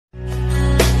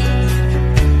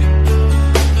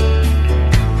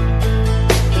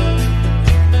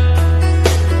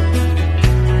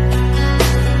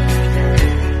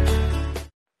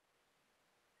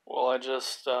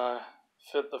just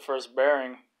fit the first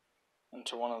bearing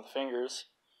into one of the fingers,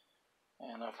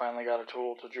 and I finally got a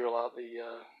tool to drill out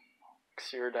the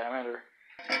exterior diameter.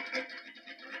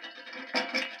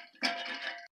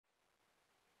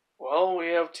 Well, we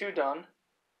have 2 done,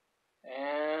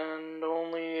 and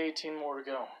only 18 more to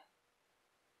go.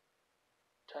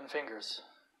 10 fingers.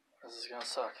 This is gonna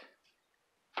suck.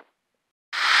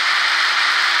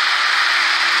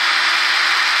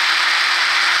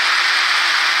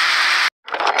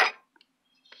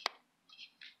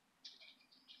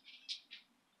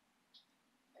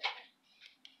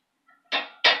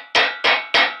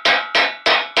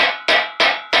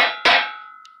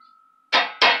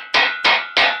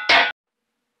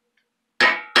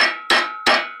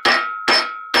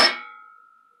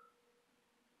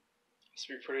 Must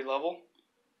be pretty level,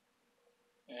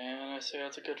 and I say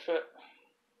that's a good fit.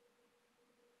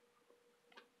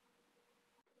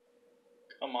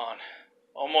 Come on,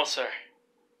 almost there.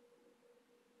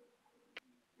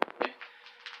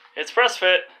 It's press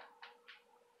fit.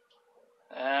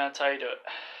 That's how you do it.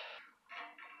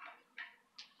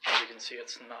 As you can see,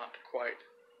 it's not quite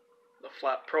the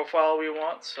flat profile we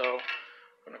want, so I'm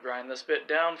going to grind this bit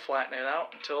down, flatten it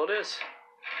out until it is.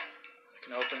 I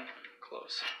can open,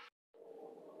 close.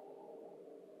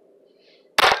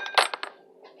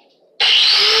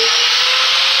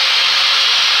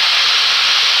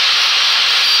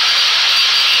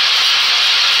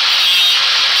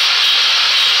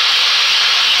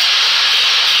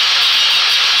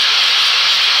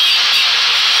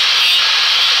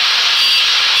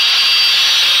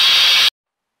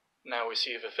 Now we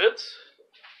see if it fits.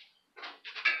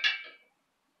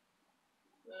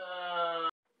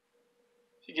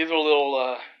 If you give it a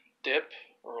little dip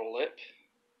or a lip,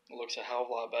 it looks a hell of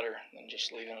a lot better than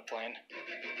just leaving it plain.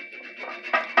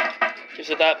 Gives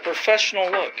it that professional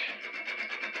look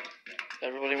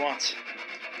everybody wants.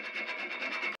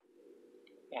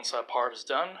 Once that part is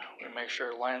done, we make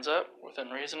sure it lines up within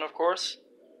reason, of course.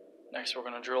 Next, we're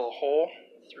going to drill a hole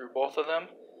through both of them,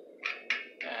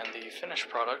 and the finished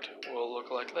product will look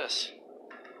like this.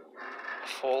 A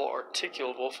full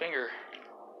articulable finger.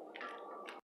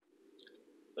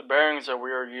 The bearings that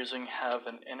we are using have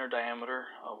an inner diameter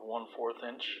of 1/4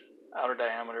 inch, outer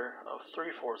diameter of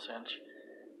 3/4 inch,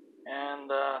 and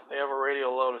they have a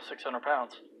radial load of 600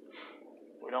 pounds.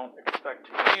 We don't expect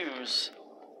to use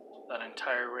that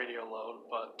entire radial load,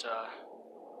 but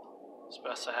it's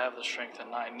best to have the strength and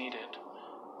not need it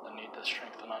than need the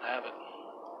strength and not have it.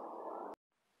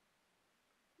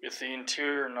 With the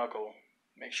interior knuckle,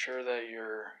 make sure that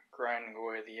you're grinding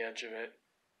away the edge of it,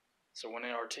 so when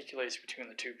it articulates between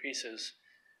the 2 pieces,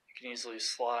 you can easily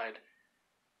slide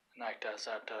and act as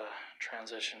that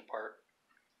transition part.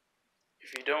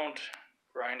 If you don't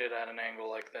grind it at an angle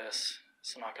like this,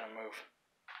 it's not going to move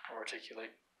or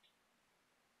articulate.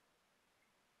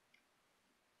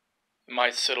 It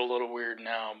might sit a little weird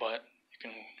now, but you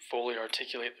can fully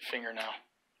articulate the finger now.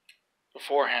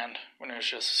 Beforehand, when it was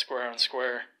just square on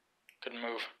square, couldn't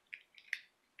move.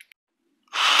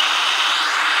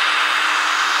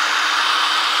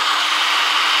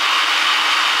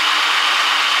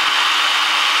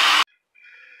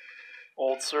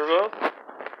 Old servo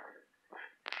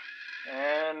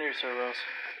and new servos.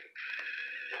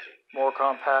 More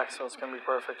compact, so it's going to be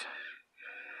perfect.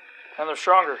 And they're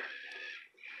stronger.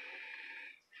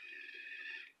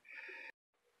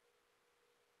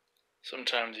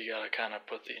 Sometimes you gotta kind of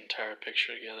put the entire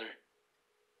picture together,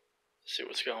 see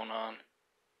what's going on.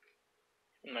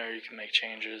 From there you can make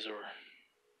changes or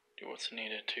do what's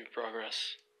needed to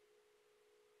progress.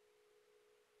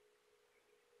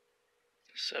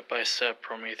 Step by step,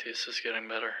 Prometheus is getting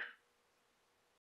better.